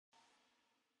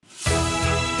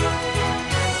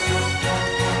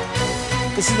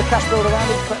This is the cash builder round.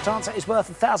 The correct answer is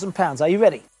worth £1,000. Are you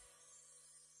ready?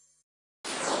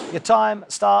 Your time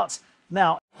starts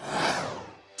now.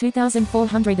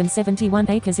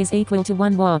 2,471 acres is equal to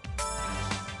 1 what?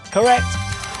 Correct.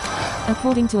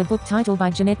 According to a book titled by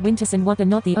Jeanette Winterson, what are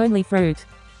not the only fruit?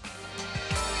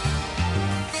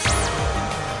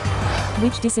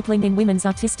 Which discipline in women's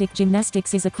artistic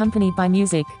gymnastics is accompanied by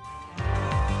music?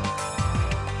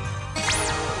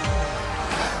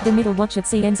 The middle watch at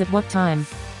sea ends at what time?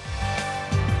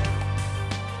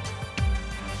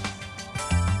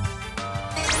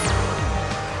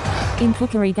 In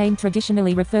cookery, game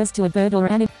traditionally refers to a bird or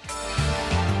animal.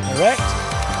 Correct.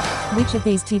 Which of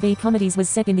these TV comedies was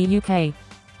set in the UK?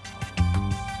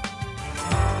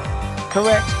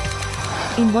 Correct.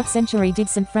 In what century did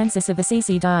St. Francis of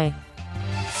Assisi die?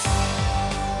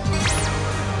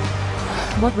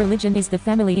 What religion is the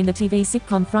family in the TV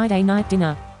sitcom Friday Night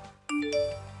Dinner?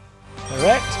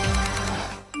 Correct.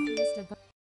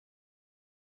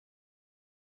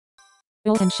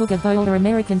 Bowl and Sugar Bowl are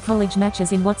American college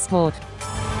matches in what sport?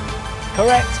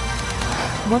 Correct.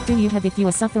 What do you have if you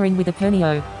are suffering with a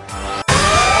pernio?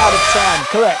 Out of time.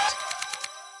 Correct.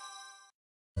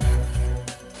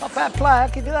 Not bad play, I'll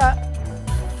give you that.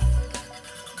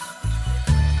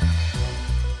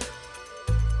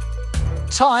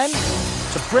 Time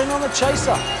to bring on the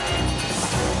chaser.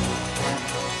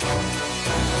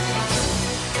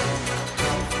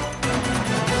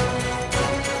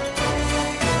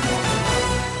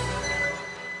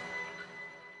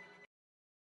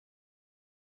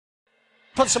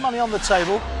 Put some money on the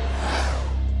table.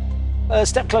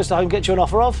 Step close to home, get you an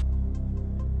offer of.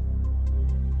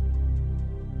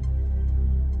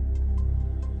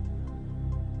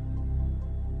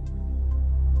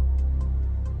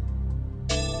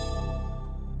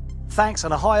 Thanks,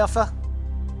 and a high offer.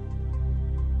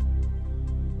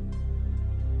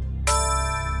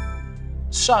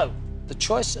 So, the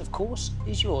choice, of course,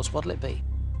 is yours. What'll it be?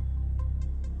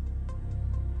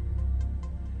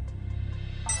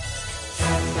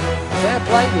 Fair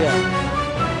play to you.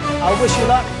 I wish you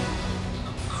luck.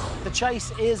 The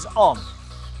chase is on.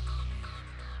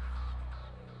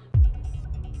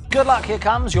 Good luck, here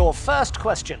comes your first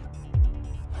question.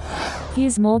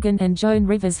 Piers Morgan and Joan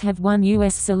Rivers have won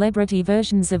US celebrity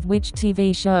versions of which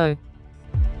TV show?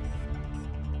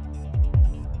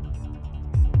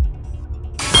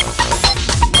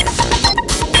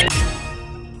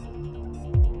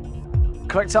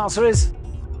 Correct answer is...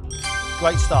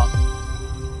 Great start.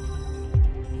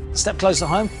 Step closer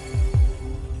home.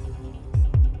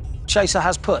 Chaser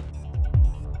has put.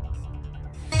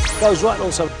 Goes right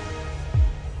also.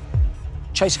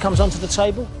 Chaser comes onto the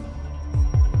table.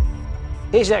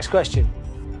 Here's your next question.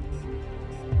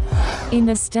 In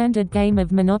a standard game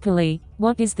of Monopoly,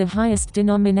 what is the highest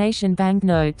denomination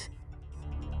banknote?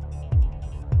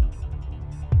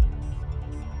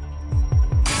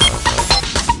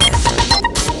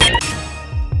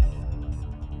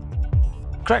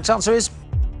 Correct answer is...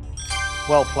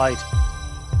 Well played.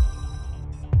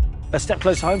 A step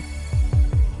close home.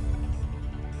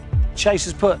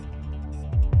 Chaser's put.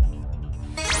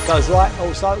 Goes right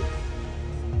also.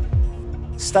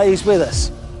 Stays with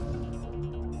us.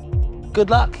 Good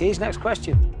luck. Here's next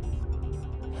question.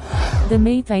 The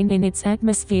methane in its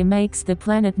atmosphere makes the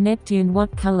planet Neptune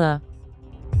what color?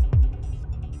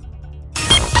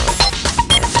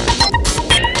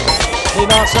 Need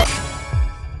an answer?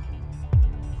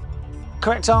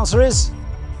 Correct answer is...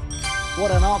 What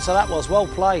an answer that was. Well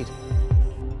played.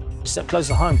 Step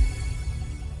closer home.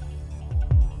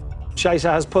 Chaser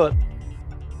has put.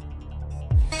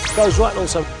 Goes right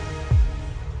also.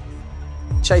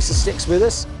 Chaser sticks with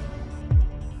us.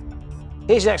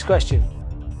 Here's your next question.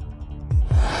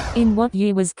 In what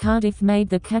year was Cardiff made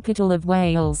the capital of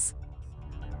Wales?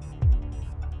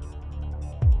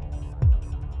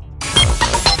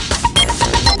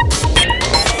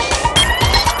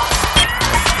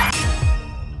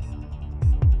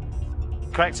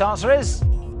 Correct answer is...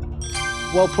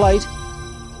 Well played.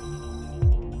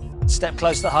 Step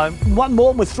close to home. One more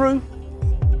and we're through.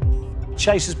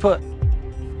 Chaser's put.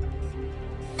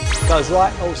 Goes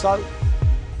right also.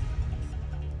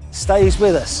 Stays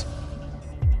with us.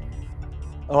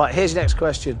 All right, here's your next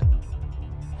question.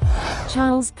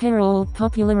 Charles Perrault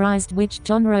popularized which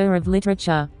genre of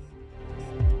literature?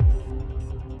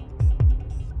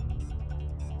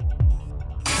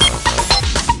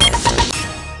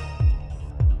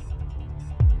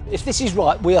 If this is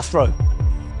right, we are through.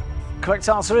 Correct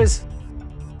answer is...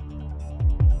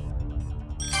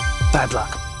 Bad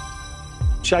luck.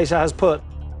 Chaser has put.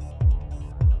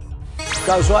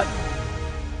 Goes right.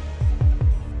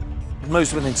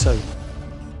 Moves within two.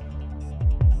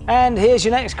 And here's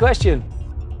your next question.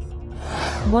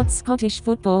 What Scottish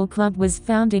football club was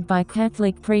founded by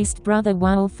Catholic priest Brother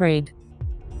Wilfrid?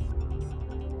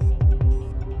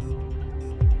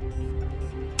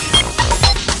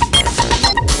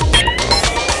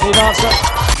 Good answer.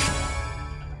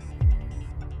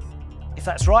 If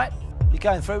that's right, you're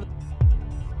going through.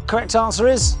 Correct answer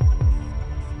is...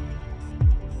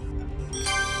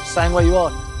 staying where you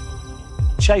are.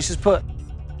 Chase has put.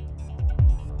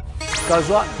 Goes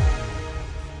right.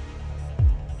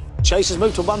 Chase has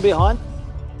moved to one behind.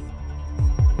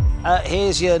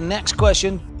 Here's your next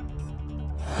question.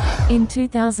 In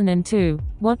 2002,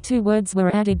 what two words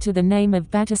were added to the name of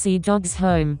Battersea Dogs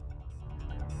Home?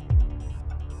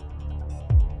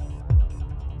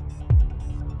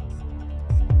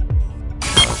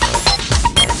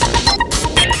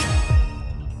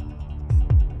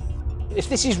 If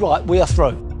this is right, we are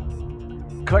through.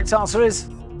 Correct answer is...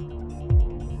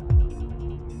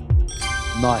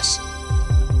 nice.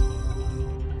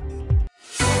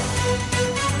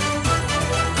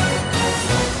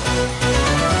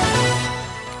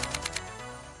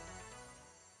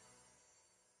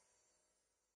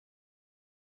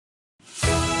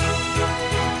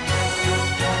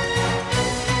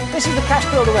 This is the cash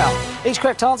builder round. Each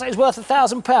correct answer is worth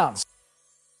 £1,000.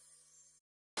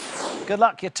 Good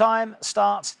luck, your time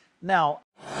starts now.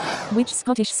 Which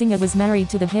Scottish singer was married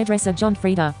to the hairdresser John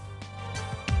Frieda?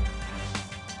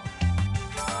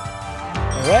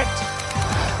 Correct.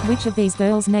 Which of these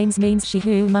girls' names means she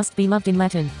who must be loved in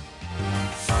Latin?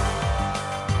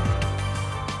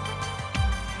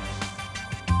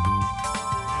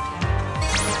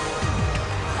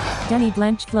 Danny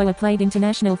Blanchflower played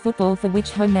international football for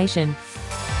which home nation?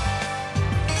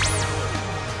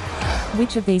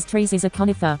 Which of these trees is a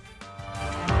conifer?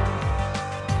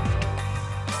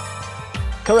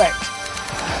 Correct.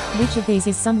 Which of these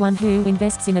is someone who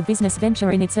invests in a business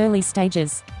venture in its early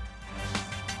stages?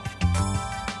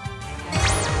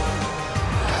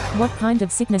 What kind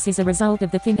of sickness is a result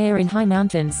of the thin air in high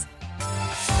mountains?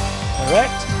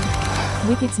 Correct.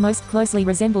 Whippets most closely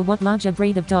resemble what larger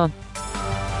breed of dog?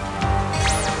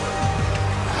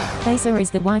 Thaisa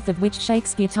is the wife of which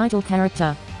Shakespeare title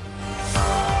character?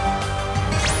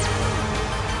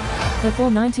 Before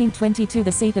 1922,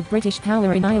 the seat of British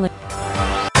power in Ireland.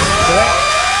 Correct.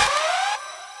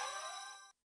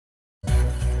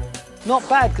 Not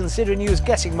bad considering you was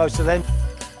guessing most of them.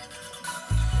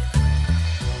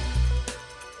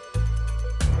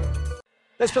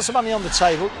 Let's put some money on the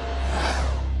table.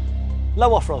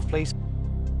 Low offer of, please.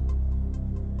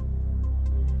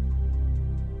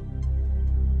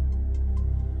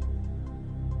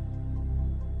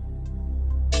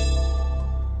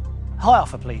 High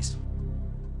offer, please.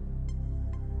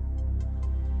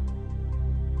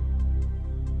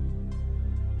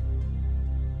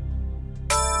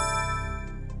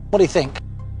 What do you think?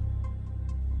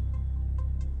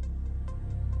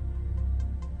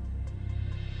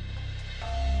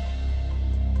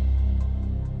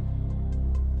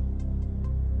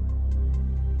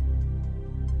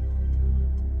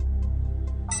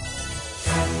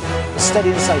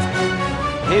 Steady and safe.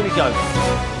 Here we go.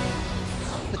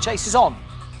 The chase is on.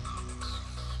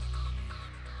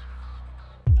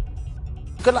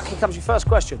 Good luck, here comes your first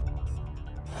question.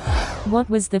 What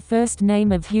was the first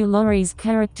name of Hugh Laurie's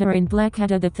character in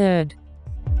Blackadder III?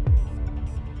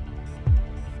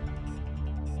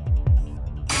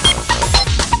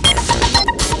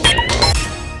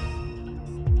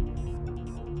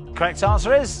 Correct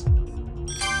answer is...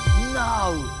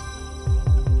 no.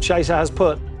 Chaser has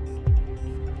put.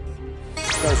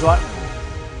 Goes right.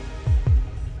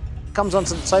 Comes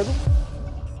onto the table.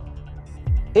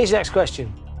 Here's your next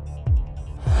question.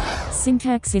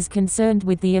 Syntax is concerned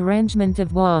with the arrangement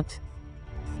of what?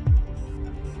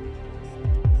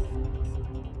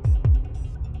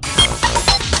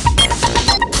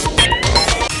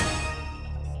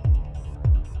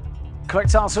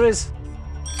 Correct answer is...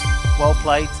 well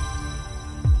played.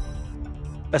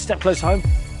 A step close home.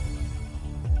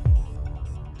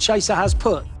 Chaser has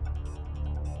put.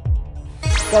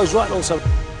 Goes right also.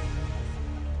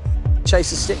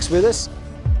 Chaser sticks with us.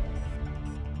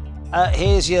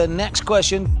 Here's your next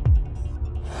question.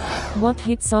 What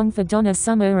hit song for Donna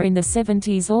Summer in the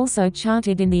 70s also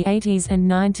charted in the 80s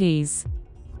and 90s?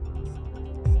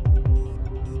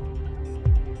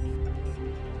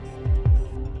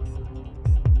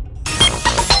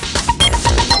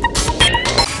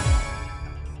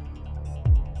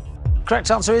 Correct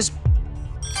answer is...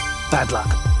 bad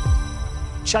luck.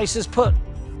 Chaser's put.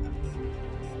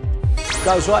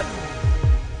 Goes right.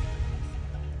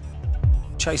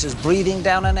 Chaser's breathing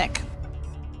down her neck.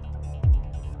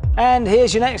 And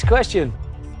here's your next question.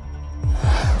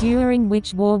 During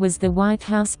which war was the White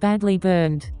House badly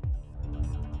burned?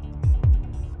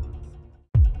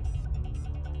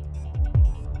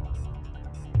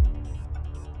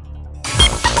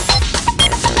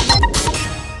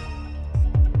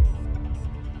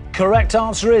 Correct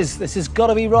answer is, this has got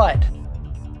to be right.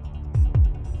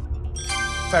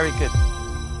 Very good.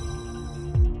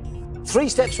 3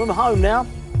 steps from home now.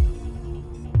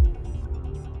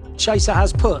 Chaser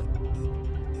has put.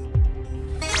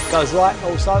 Goes right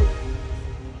also.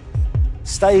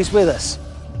 Stays with us.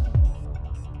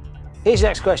 Here's your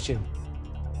next question.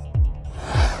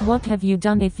 What have you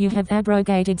done if you have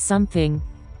abrogated something?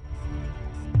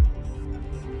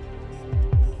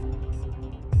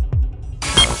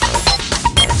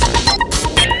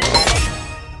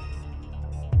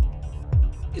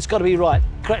 It's got to be right.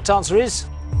 Correct answer is...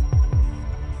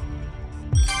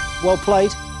 Well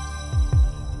played.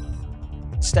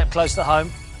 Step close to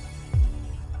home.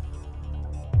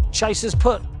 Chaser's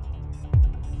put.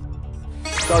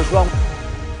 Goes wrong.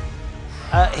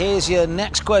 Here's your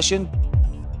next question.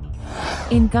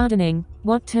 In gardening,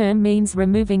 what term means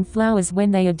removing flowers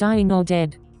when they are dying or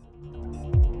dead?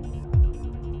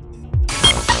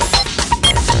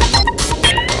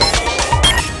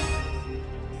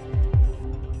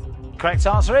 Correct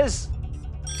answer is...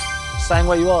 Staying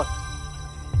where you are.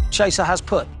 Chaser has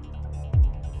put.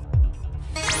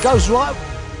 Goes right.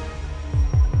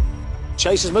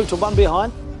 Chaser's moved to 1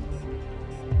 behind.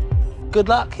 Good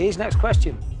luck. Here's next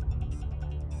question.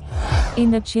 In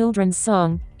the children's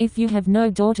song, if you have no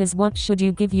daughters, what should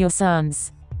you give your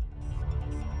sons?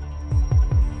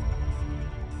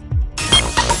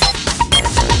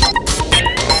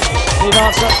 Good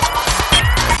answer.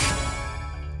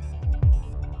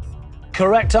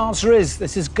 Correct answer is,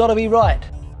 this has got to be right.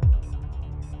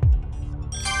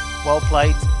 Well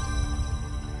played.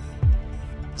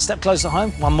 Step closer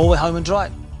home. 1 more way home and dry.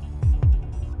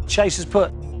 Chaser's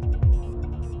put.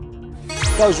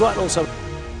 Goes right also.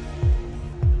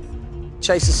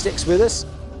 Chaser sticks with us.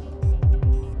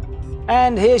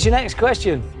 And here's your next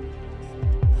question.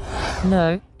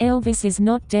 No, Elvis is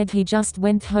not dead, he just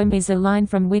went home is a line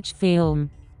from which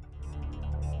film?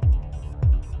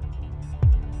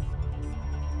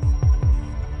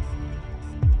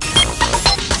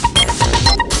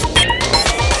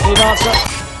 Good answer.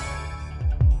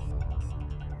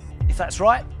 If that's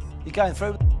right, you're going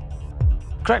through.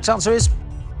 Correct answer is...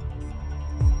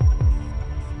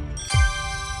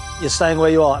 You're staying where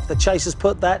you are. If the Chasers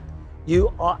put that,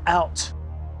 you are out.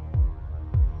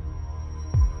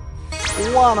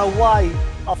 1 away.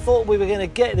 I thought we were going to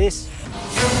get this.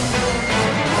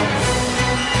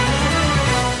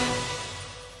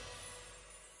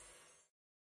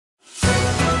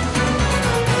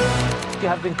 You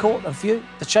have been caught, and for you,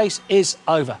 the chase is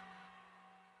over.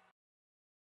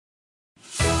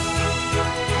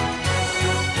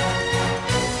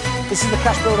 This is the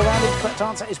cash builder round. The correct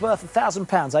answer is worth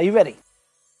 £1,000. Are you ready?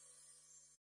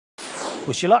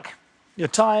 Wish you luck. Your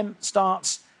time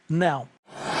starts now.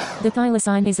 The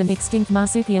thylacine is an extinct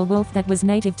marsupial wolf that was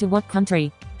native to what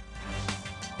country?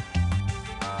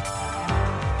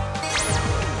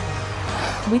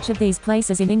 Which of these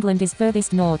places in England is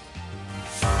furthest north?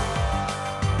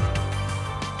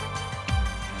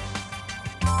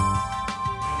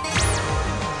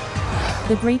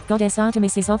 The Greek goddess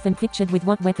Artemis is often pictured with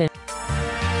what weapon?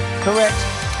 Correct.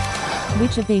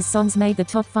 Which of these songs made the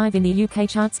top 5 in the UK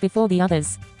charts before the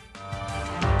others?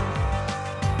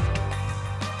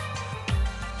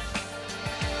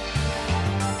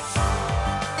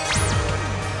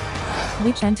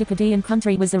 Which Antipodean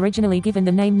country was originally given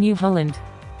the name New Holland?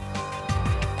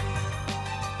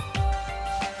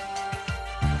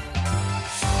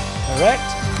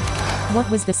 Correct. What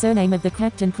was the surname of the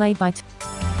captain played by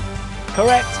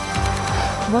Correct.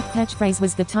 What catchphrase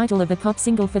was the title of a pop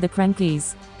single for the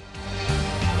Crankies?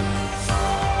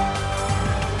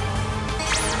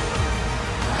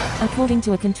 According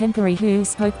to a contemporary who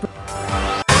spoke... Correct.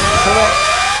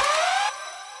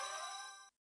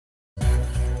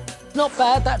 Not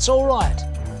bad, that's all right.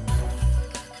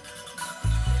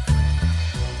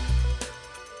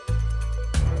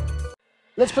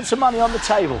 Let's put some money on the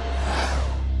table.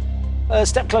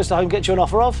 Step close to home, get you an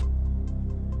offer of.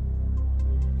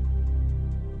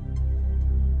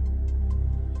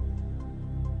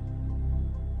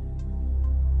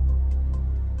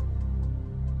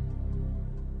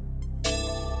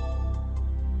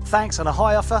 Thanks, and a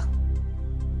high offer.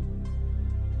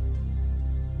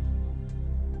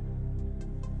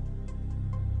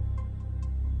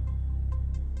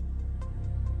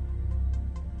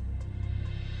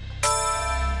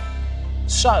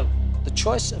 So, The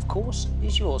choice, of course,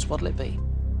 is yours. What'll it be?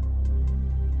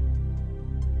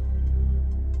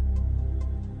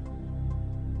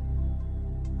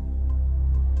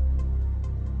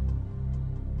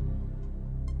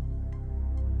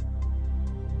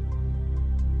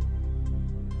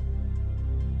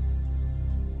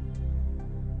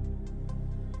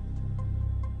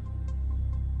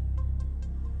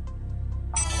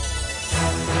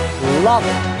 Love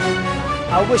it.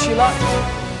 I wish you luck.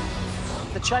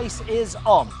 The chase is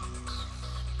on.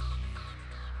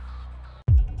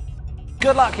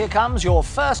 Good luck, here comes your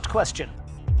first question.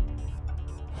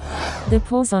 The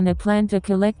pores on a plant are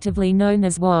collectively known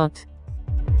as what?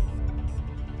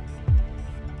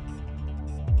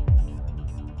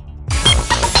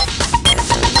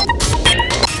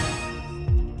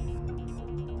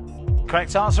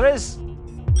 Correct answer is...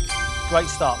 Great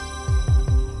start.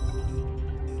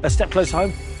 A step close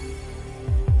home.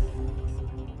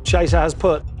 Chaser has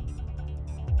put.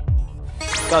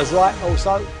 Goes right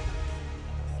also.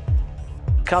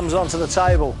 Comes onto the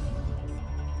table.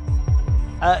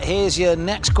 Here's your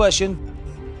next question.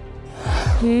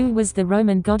 Who was the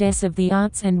Roman goddess of the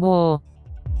arts and war?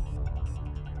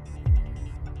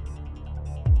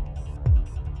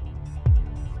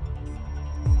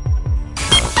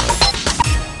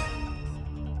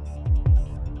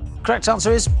 Correct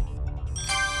answer is...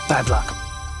 Bad luck.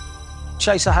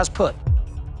 Chaser has put.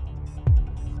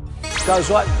 Goes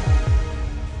right.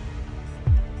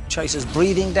 Chaser's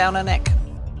breathing down her neck.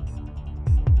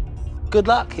 Good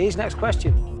luck. Here's next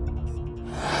question.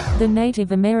 The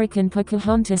Native American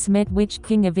Pocahontas met which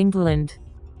king of England?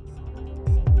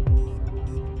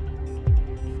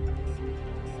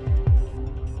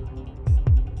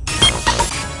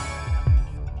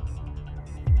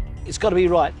 It's got to be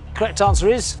right. Correct answer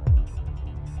is...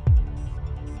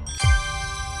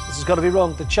 This has got to be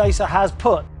wrong. The Chaser has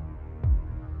put.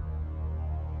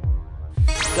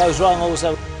 Goes wrong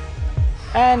also.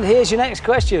 And here's your next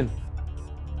question.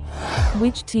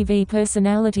 Which TV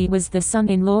personality was the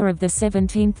son-in-law of the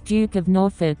 17th Duke of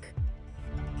Norfolk?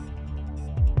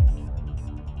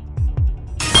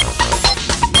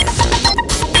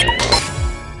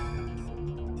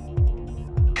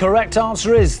 Correct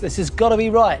answer is... This has got to be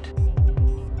right.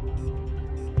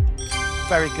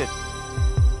 Very good.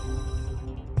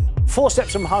 4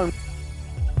 steps from home.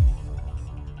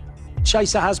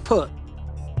 Chaser has put.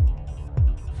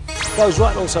 Goes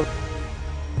right also.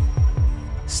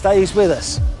 Stays with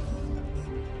us.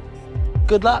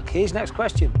 Good luck. Here's next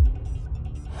question.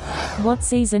 What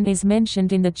season is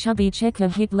mentioned in the Chubby Checker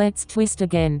hit Let's Twist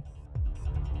Again?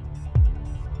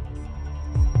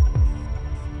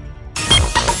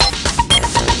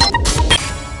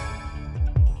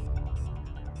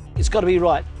 It's got to be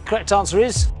right. Correct answer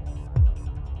is...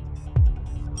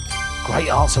 Great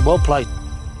answer. Well played.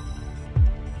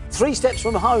 3 steps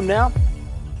from home now.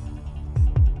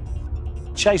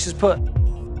 Chaser's put.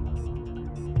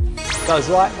 Goes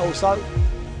right also.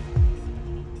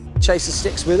 Chaser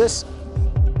sticks with us.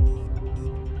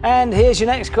 And here's your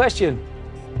next question.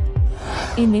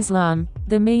 In Islam,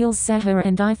 the meals Sahur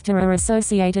and Iftar are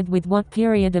associated with what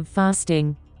period of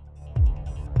fasting?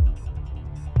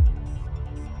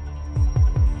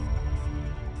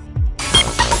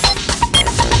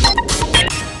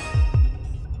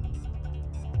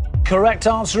 Correct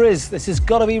answer is... This has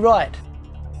got to be right.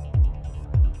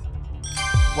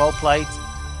 Well played.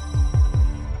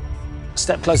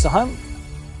 Step closer home.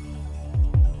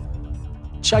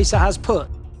 Chaser has put.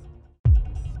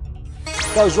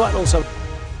 Goes right also.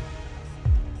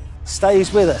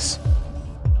 Stays with us.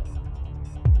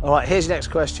 All right, here's your next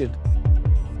question.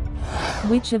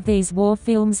 Which of these war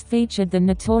films featured the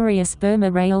notorious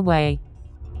Burma Railway?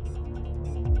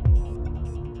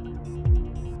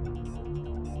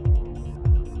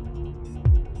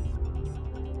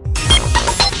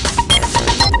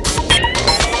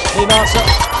 Answer.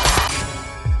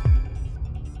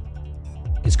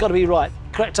 It's got to be right.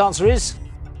 Correct answer is...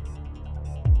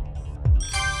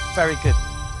 Very good.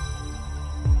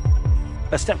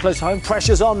 A step close home.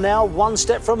 Pressure's on now. 1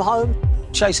 step from home.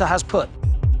 Chaser has put.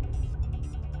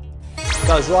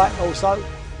 Goes right also.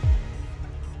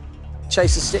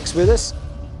 Chaser sticks with us.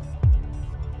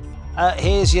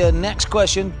 Here's your next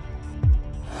question.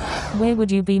 Where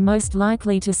would you be most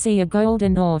likely to see a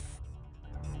golden north?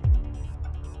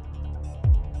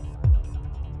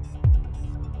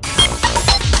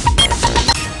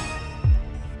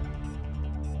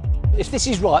 If this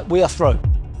is right, we are through.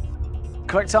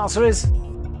 Correct answer is...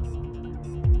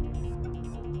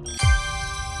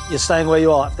 You're staying where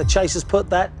you are. If the Chaser's put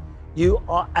that, you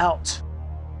are out.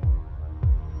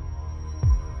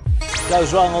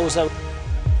 Goes wrong also.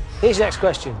 Here's your next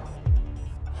question.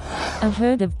 A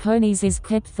herd of ponies is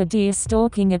kept for deer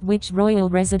stalking at which royal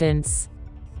residence?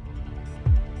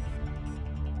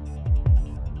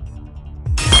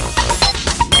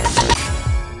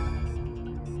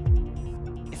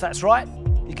 If that's right,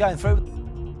 you're going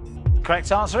through.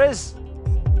 Correct answer is...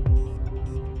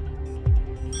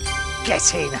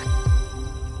 Get in.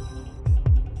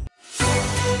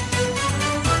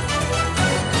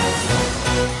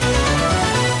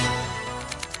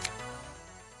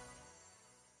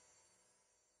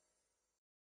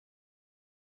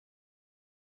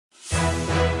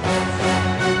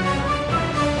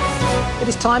 It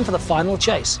is time for the final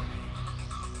chase.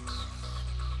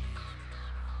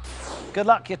 Good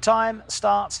luck, your time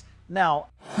starts now.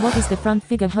 What is the front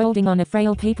figure holding on a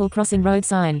frail people crossing road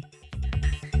sign?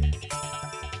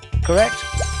 Correct.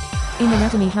 In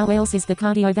anatomy, how else is the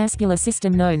cardiovascular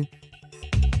system known?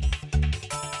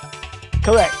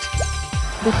 Correct.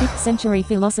 The 5th century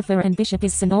philosopher and bishop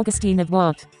is St. Augustine of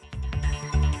what?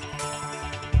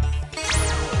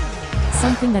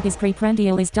 Something that is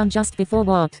preprandial is done just before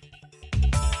what?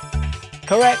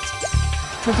 Correct.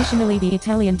 Traditionally, the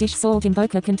Italian dish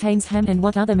saltimbocca contains ham and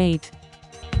what other meat?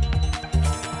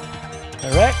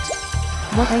 Correct.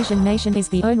 What Asian nation is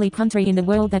the only country in the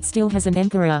world that still has an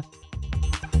emperor?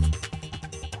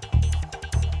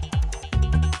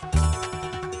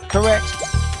 Correct.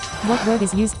 What word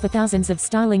is used for thousands of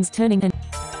starlings turning and...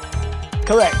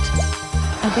 Correct.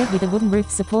 A bed with a wooden roof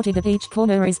supported at each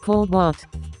corner is called what?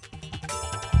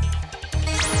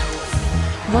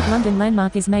 What London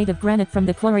landmark is made of granite from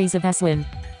the quarries of Aswan?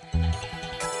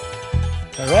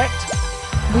 Correct.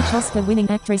 Which Oscar-winning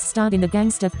actress starred in The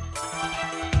Gangster?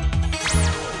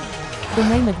 The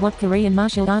name of what Korean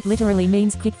martial art literally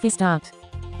means kick fist art?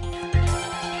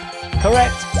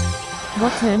 Correct.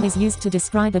 What term is used to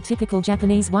describe a typical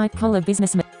Japanese white-collar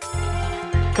businessman?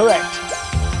 Correct.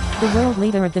 The world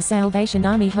leader of the Salvation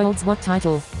Army holds what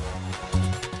title?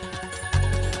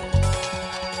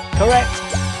 Correct.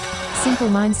 Simple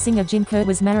Minds singer Jim Kerr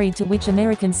was married to which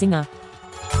American singer?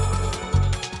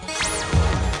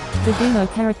 The Beano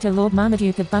character Lord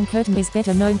Marmaduke of Buncurtain is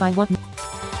better known by what?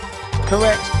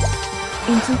 Correct.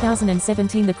 In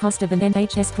 2017, the cost of an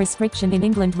NHS prescription in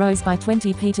England rose by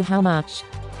 20p to how much?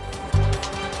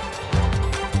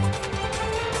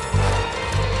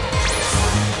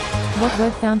 What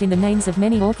word found in the names of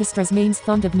many orchestras means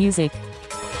fond of music?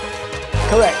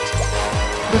 Correct.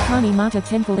 The Kali Mata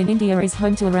temple in India is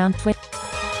home to around 20.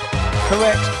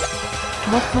 Correct.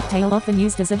 What cocktail often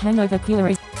used as a hangover cure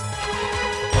is?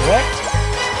 Correct.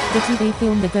 The TV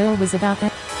film The Girl was about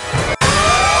that.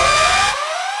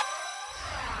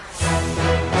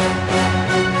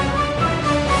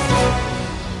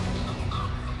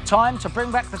 Time to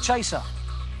bring back the chaser.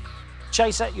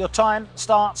 Chaser, your time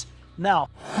starts now.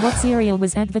 What cereal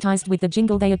was advertised with the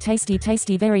jingle "They are tasty,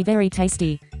 tasty, very, very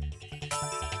tasty"?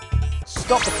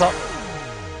 Stop the clock.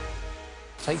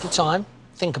 Take your time.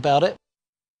 Think about it.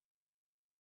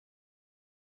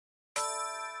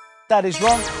 That is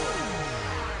wrong.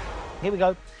 Here we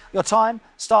go. Your time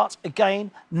starts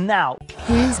again now.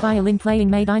 Whose violin playing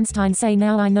made Einstein say,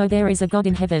 "Now I know there is a God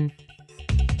in heaven"?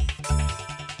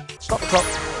 Stop the clock.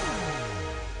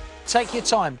 Take your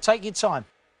time. Take your time.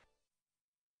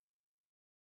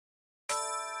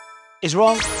 Is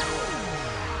wrong.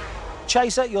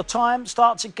 Chaser, your time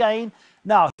starts again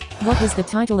now. What was the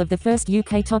title of the first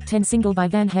UK top 10 single by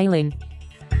Van Halen?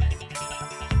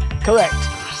 Correct.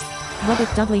 Robert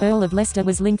Dudley, Earl of Leicester,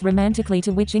 was linked romantically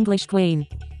to which English queen?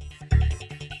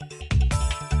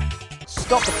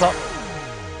 Stop the clock.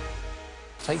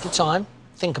 Take your time.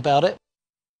 Think about it.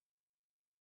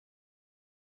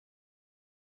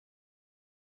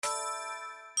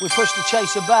 We push the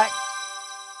chaser back.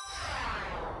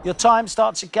 Your time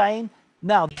starts again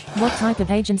now. What type of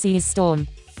agency is Storm?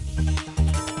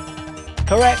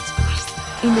 Correct.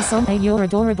 In the song "Hey You're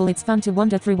Adorable, It's Fun to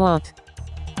Wander Through" what?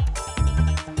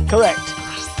 Correct.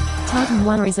 Tartan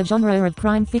noir is a genre of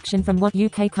crime fiction from what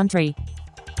UK country?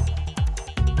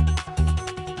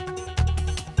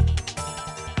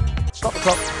 Stop the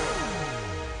clock.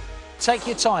 Take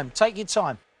your time. Take your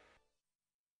time.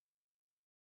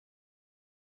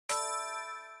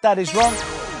 That is wrong.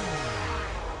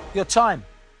 Your time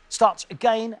starts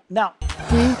again now.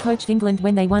 Who coached England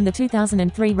when they won the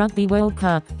 2003 Rugby World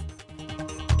Cup?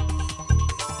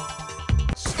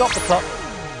 Stop the clock.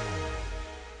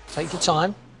 Take your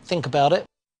time. Think about it.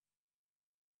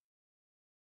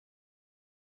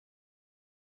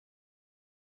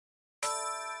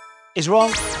 Is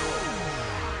wrong.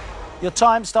 Your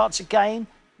time starts again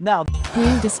now.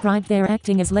 Who described their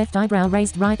acting as left eyebrow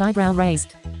raised, right eyebrow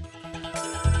raised?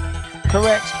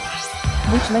 Correct.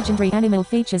 Which legendary animal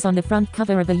features on the front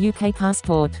cover of a UK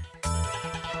passport?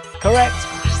 Correct.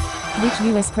 Which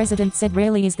US president said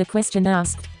rarely is the question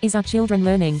asked, is our children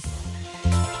learning?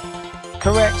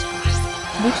 Correct.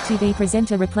 Which TV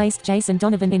presenter replaced Jason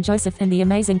Donovan in Joseph and the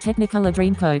Amazing Technicolor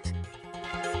Dreamcoat?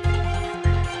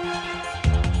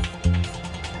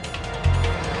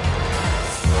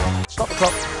 Stop the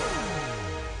clock.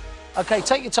 Okay,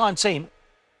 take your time, team.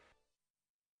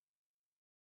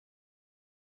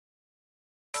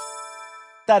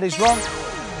 That is wrong.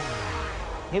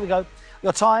 Here we go.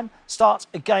 Your time starts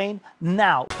again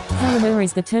now. Kalamur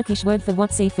is the Turkish word for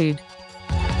what seafood?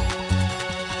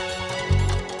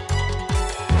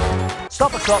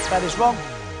 Stop the clock. That is wrong.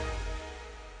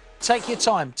 Take your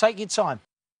time. Take your time.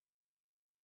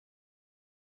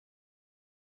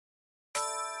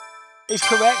 Is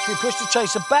correct. We push the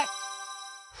chaser back.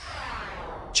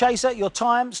 Chaser, your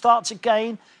time starts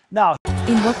again now.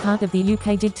 In what part of the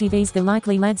UK did TV's The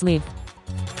Likely Lads live?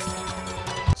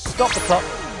 Stop the clock.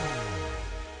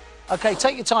 Okay,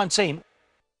 take your time, team.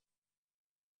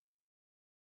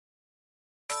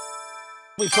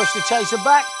 We push the chaser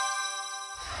back.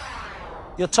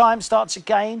 Your time starts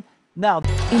again now.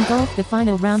 In golf, the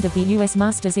final round of the US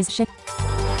Masters is Hsieh.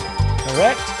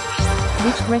 Correct.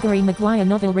 Which Gregory Maguire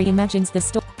novel reimagines the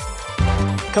story?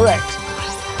 Correct.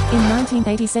 In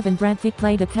 1987, Brad Pitt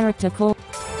played a character called...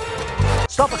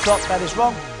 Stop the clock. That is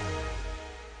wrong.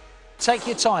 Take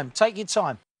your time. Take your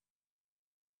time.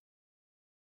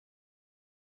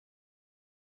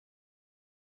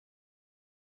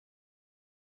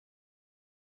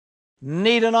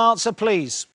 Need an answer,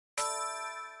 please.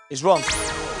 Is wrong.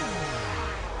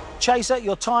 Chaser,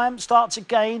 your time starts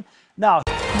again now.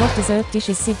 What dessert dish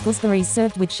is Sid gooseberries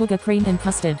served with sugar cream and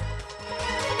custard?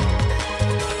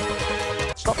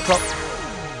 Stop the clock.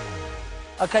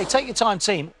 Okay, take your time,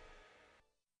 team.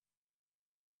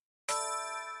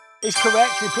 Is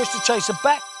correct. We push the chaser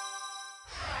back.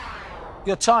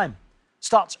 Your time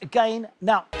starts again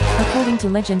now. According to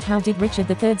legend, how did Richard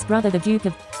III's brother, the Duke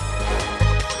of...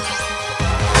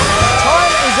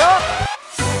 Time is up.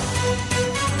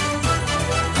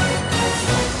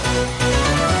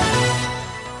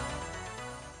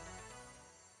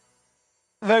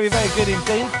 Very, very good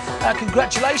indeed.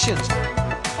 Congratulations.